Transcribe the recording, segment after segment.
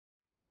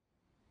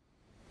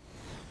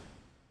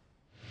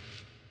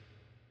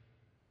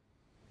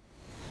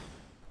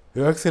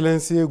Your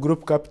Excellency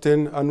Group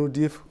Captain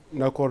Anudif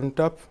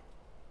Nakorntap,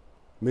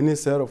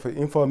 Minister of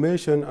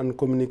Information and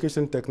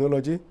Communication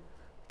Technology,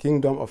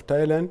 Kingdom of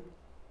Thailand,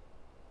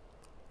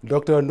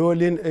 Dr.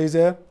 Nolin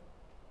Azer,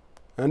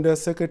 Under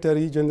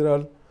Secretary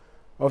General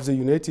of the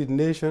United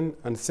Nations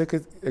and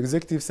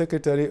Executive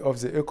Secretary of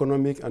the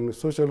Economic and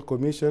Social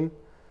Commission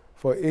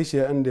for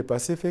Asia and the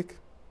Pacific,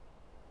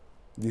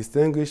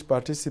 distinguished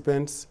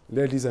participants,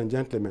 ladies and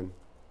gentlemen.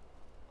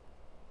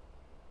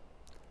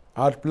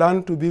 I had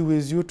planned to be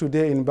with you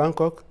today in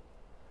Bangkok,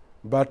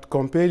 but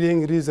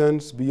compelling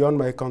reasons beyond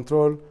my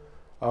control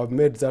have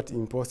made that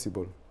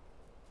impossible.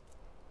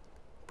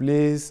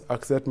 Please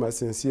accept my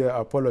sincere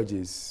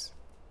apologies.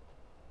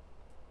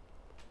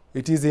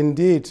 It is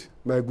indeed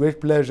my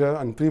great pleasure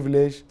and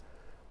privilege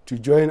to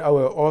join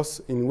our hosts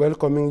in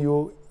welcoming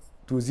you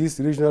to this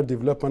Regional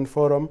Development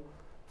Forum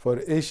for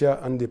Asia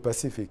and the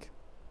Pacific.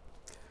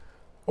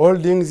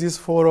 Holding this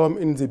forum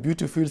in the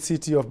beautiful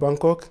city of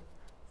Bangkok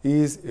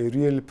is a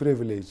real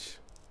privilege.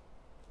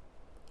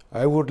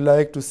 I would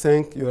like to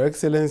thank Your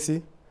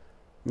Excellency,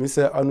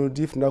 Mr.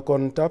 Anudif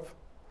Nakorntap,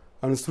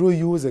 and through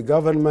you, the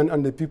government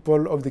and the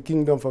people of the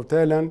Kingdom of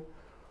Thailand,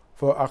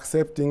 for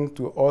accepting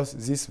to us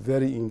this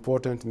very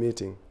important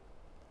meeting.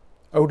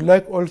 I would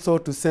like also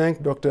to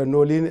thank Dr.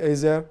 Nolin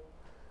Azer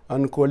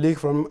and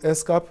colleagues from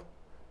ESCAP,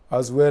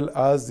 as well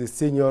as the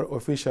senior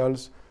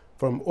officials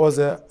from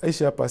other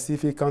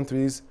Asia-Pacific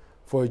countries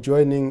for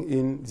joining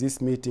in this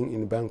meeting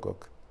in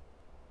Bangkok.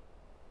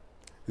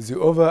 The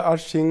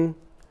overarching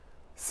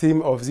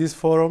theme of this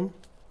forum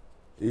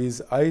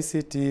is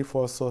ICT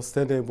for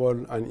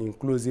sustainable and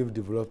inclusive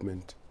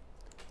development.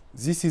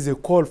 This is a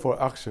call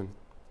for action.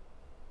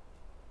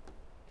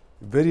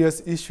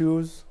 Various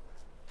issues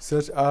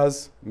such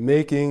as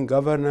making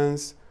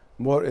governance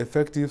more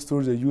effective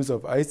through the use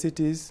of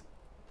ICTs,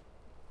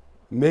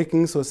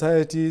 making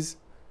societies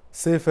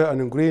safer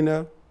and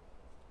greener,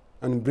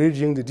 and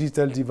bridging the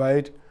digital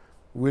divide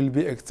will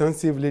be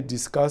extensively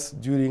discussed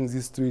during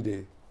this 3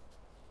 days.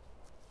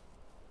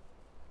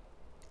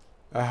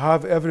 I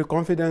have every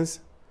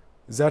confidence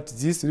that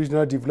this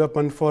Regional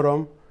Development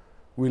Forum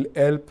will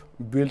help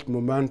build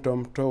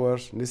momentum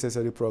towards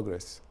necessary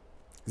progress.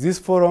 This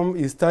forum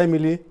is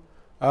timely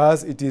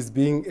as it is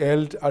being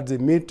held at the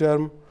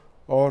midterm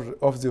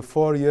of the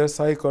 4-year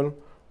cycle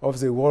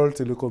of the World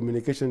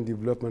Telecommunication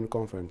Development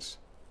Conference.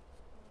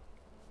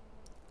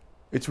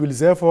 It will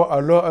therefore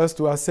allow us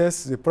to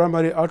assess the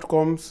primary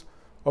outcomes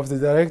of the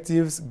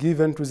directives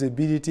given to the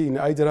BDT in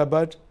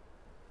Hyderabad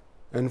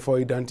and for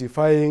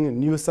identifying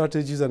new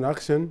strategies and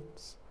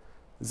actions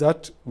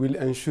that will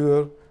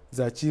ensure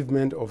the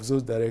achievement of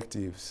those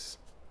directives.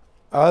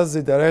 As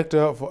the Director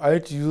of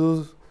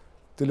ITU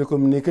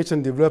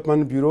Telecommunication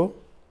Development Bureau,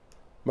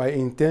 my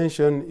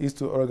intention is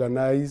to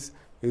organize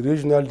a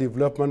regional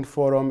development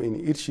forum in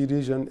each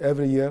region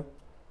every year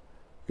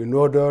in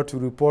order to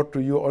report to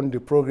you on the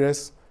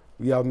progress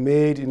we have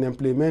made in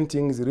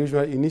implementing the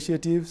regional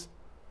initiatives,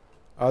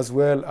 as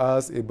well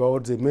as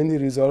about the many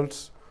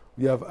results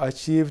we have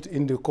achieved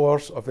in the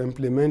course of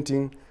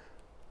implementing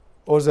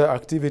other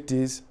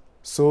activities,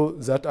 so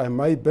that I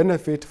might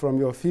benefit from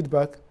your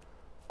feedback,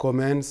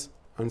 comments,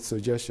 and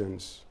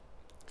suggestions.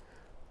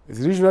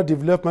 The Regional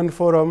Development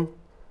Forum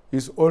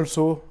is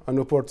also an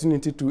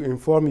opportunity to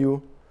inform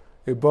you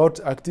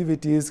about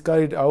activities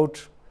carried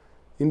out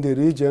in the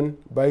region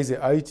by the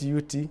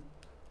ITUT,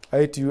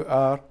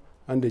 ITUR,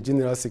 and the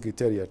General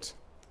Secretariat.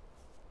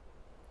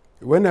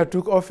 When I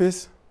took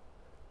office,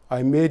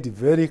 I made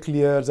very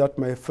clear that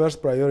my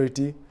first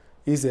priority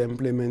is the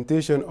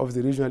implementation of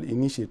the regional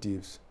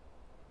initiatives.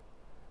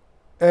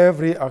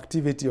 Every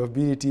activity of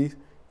BDT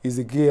is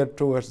geared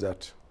towards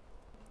that.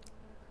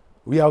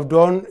 We have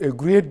done a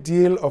great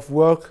deal of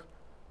work,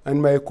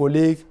 and my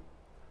colleague,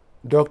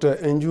 Dr.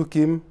 Enju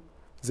Kim,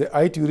 the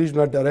ITU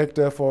Regional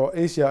Director for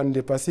Asia and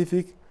the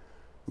Pacific,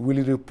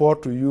 will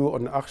report to you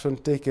on action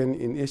taken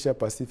in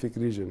Asia-Pacific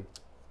region.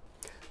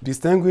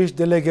 Distinguished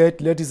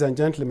delegate, ladies and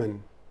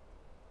gentlemen,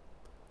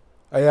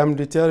 I am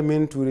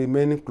determined to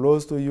remain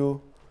close to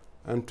you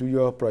and to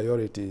your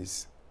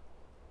priorities.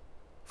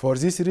 For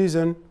this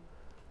reason,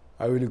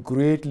 I will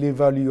greatly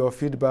value your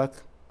feedback,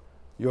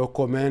 your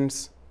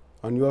comments,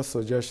 and your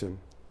suggestions.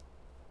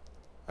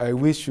 I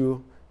wish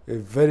you a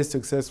very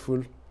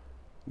successful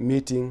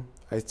meeting.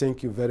 I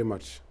thank you very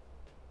much.